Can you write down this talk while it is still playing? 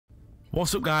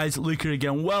What's up guys, Luke here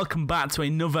again. Welcome back to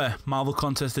another Marvel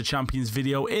Contest of Champions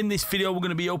video. In this video we're going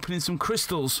to be opening some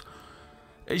crystals.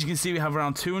 As you can see we have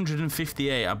around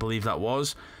 258, I believe that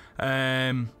was.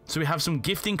 So we have some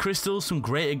gifting crystals, some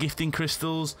greater gifting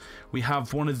crystals. We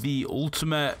have one of the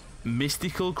ultimate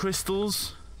mystical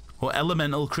crystals, or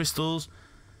elemental crystals.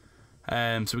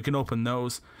 So we can open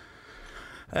those.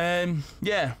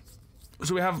 Yeah.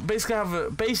 So we have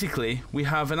basically we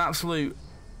have an absolute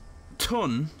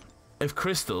ton of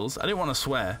crystals. I didn't want to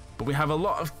swear, but we have a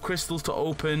lot of crystals to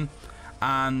open,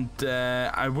 and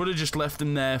I would have just left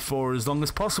them there for as long as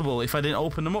possible if I didn't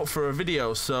open them up for a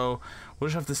video. So we'll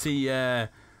just have to see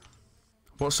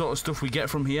what sort of stuff we get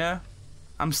from here.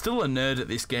 I'm still a nerd at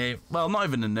this game. Well, not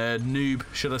even a nerd, noob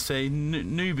should I say.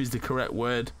 Noob is the correct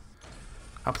word.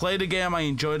 I played a game, I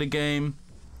enjoyed a game,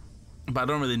 but I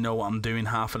don't really know what I'm doing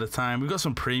half of the time. We've got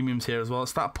some premiums here as well.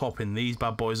 Let's start popping these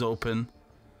bad boys open.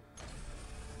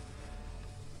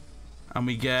 And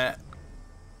we get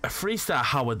a 3-star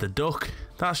Howard the Duck.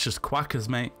 That's just quackers,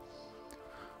 mate.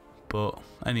 But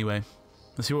anyway,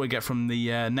 let's see what we get from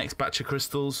the next batch of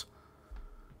crystals.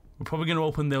 We're probably going to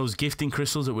open those gifting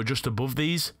crystals that were just above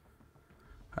these.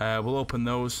 We'll open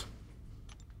those.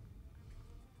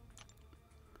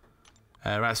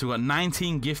 Right, so we've got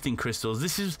 19 gifting crystals.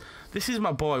 This is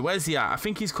my boy. Where's he at? I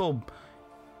think he's called...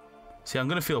 See, I'm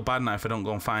going to feel bad now if I don't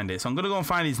go and find it. So I'm going to go and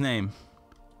find his name,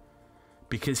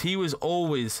 because he was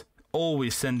always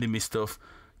sending me stuff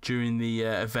during the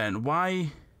event.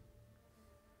 Why?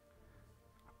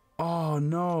 Oh,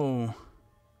 no.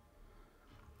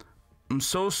 I'm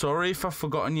so sorry if I've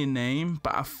forgotten your name,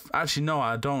 but actually, no,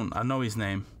 I don't. I know his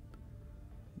name.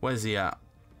 Where's he at?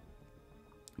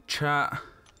 Chat.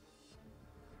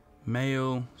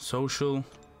 Mail. Social.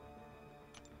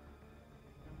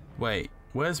 Wait,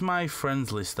 where's my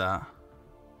friends list at?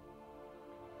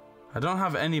 I don't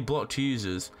have any blocked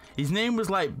users. His name was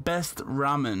like Best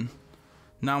Ramen.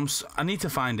 Now I need to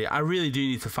find it. I really do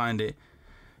need to find it.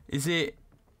 Is it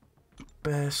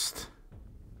Best?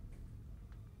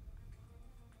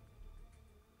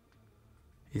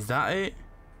 Is that it?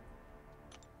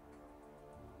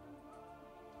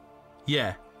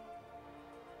 Yeah.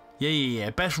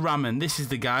 Yeah. Best Ramen. This is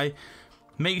the guy.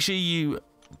 Make sure you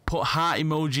put heart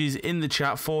emojis in the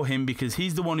chat for him, because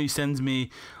he's the one who sends me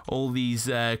all these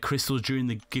crystals during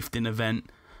the gifting event,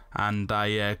 and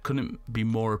I couldn't be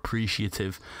more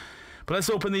appreciative. But let's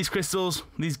open these crystals,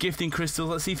 these gifting crystals.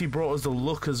 Let's see if he brought us the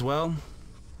luck as well.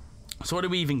 So what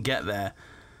did we even get there?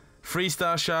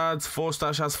 3-star shards,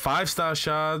 4-star shards, 5-star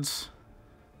shards.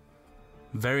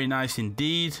 Very nice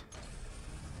indeed.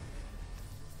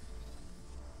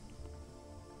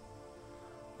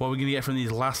 What are we going to get from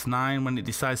these last 9 when it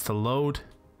decides to load?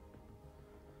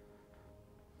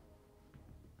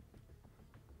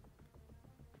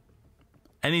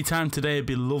 Anytime today would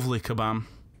be lovely, Kabam.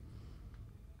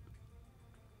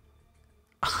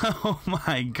 Oh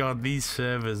my god, these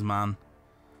servers, man.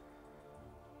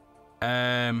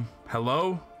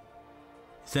 Hello?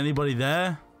 Is anybody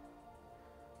there?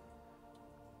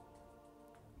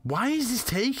 Why is this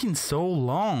taking so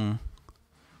long?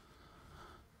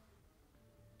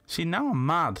 See, now I'm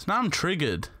mad. Now I'm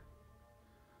triggered.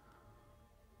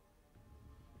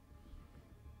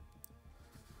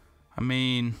 I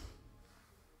mean...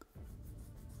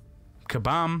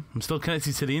 Kabam. I'm still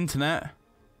connected to the internet.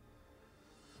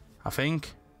 I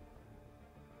think.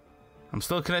 I'm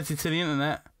still connected to the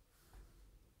internet.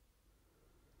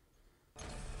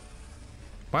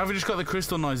 Why have we just got the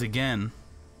crystal noise again?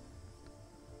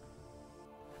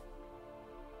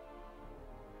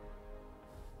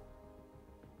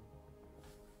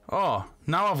 Oh,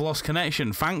 now I've lost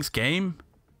connection. Thanks, game.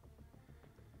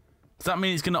 Does that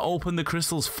mean it's going to open the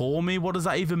crystals for me? What does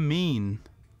that even mean?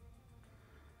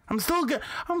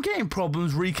 I'm getting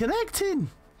problems reconnecting.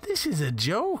 This is a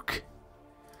joke.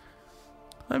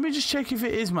 Let me just check if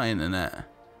it is my internet.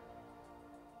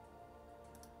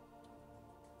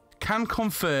 Can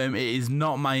confirm it is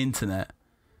not my internet.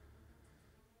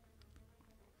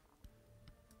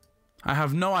 I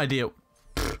have no idea.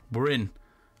 Pfft, we're in.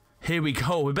 Here we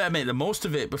go. We better make the most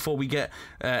of it before we get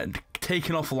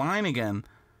taken offline again.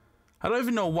 I don't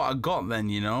even know what I got then,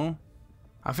 you know.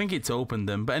 I think it's opened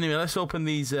them. But anyway, let's open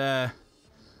these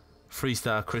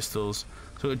 3-star crystals.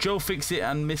 So we've got Joe Fixit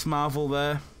and Miss Marvel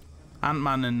there.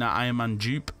 Ant-Man and Iron Man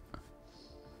dupe.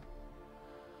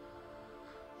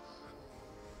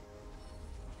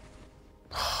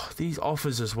 These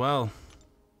offers as well.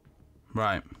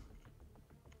 Right.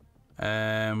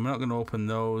 We're not going to open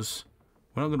those.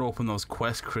 We're not going to open those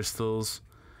quest crystals.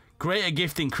 Greater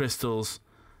gifting crystals.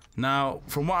 Now,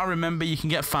 from what I remember, you can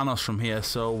get Thanos from here,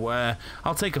 so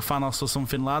I'll take a Thanos or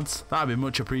something, lads. That'd be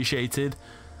much appreciated.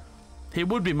 It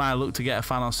would be my luck to get a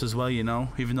Thanos as well, you know,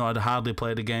 even though I'd hardly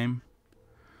play the game.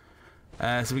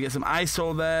 So we get some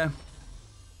ISO there.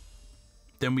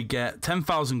 Then we get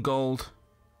 10,000 gold.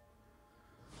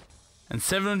 And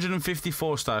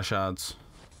 754 star shards.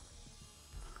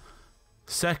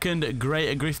 Second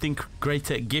greater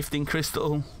gifting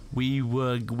crystal. We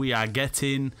are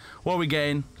getting. What are we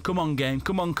getting? Come on, game.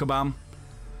 Come on, Kabam.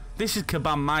 This is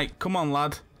Kabam Mike. Come on,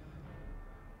 lad.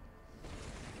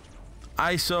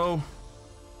 ISO.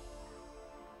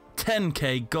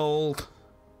 10k gold.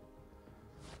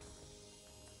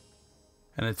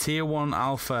 And a tier 1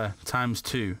 alpha times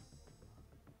 2.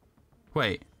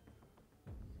 Wait.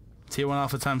 Tier 1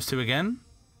 alpha times 2 again?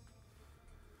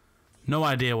 No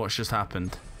idea what's just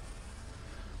happened.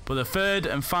 But the third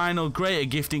and final greater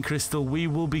gifting crystal we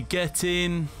will be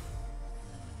getting...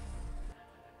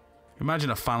 Imagine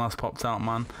a Thanos popped out,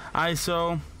 man.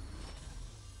 ISO.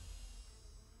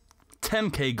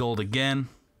 10k gold again.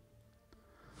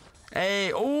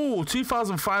 Hey, oh,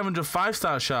 2,500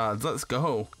 5-star shards. Let's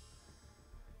go.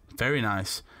 Very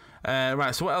nice.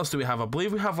 Right, so what else do we have? I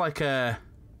believe we have like a...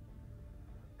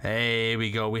 Here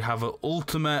we go. We have an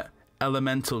ultimate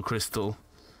elemental crystal.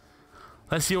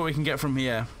 Let's see what we can get from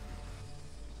here.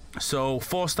 So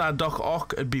 4-star Doc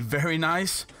Ock would be very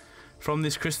nice from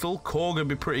this crystal. Korg would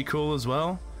be pretty cool as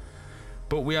well.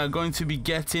 But we are going to be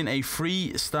getting a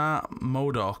 3-star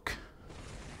MODOK.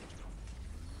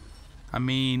 I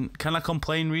mean, can I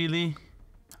complain really?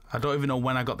 I don't even know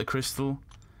when I got the crystal.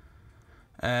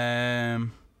 The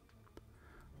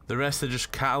rest are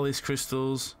just catalyst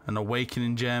crystals and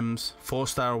awakening gems.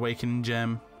 4-star awakening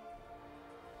gem.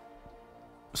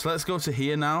 So let's go to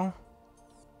here now.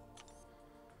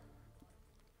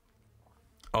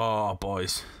 Oh,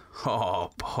 boys.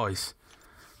 Oh, boys.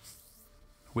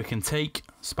 We can take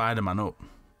Spider-Man up.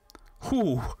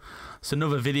 Whew. It's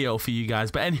another video for you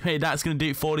guys. But anyway, that's going to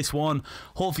do it for this one.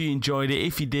 Hopefully you enjoyed it.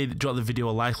 If you did, drop the video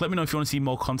a like. Let me know if you want to see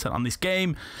more content on this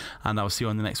game. And I'll see you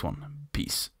on the next one.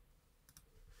 Peace.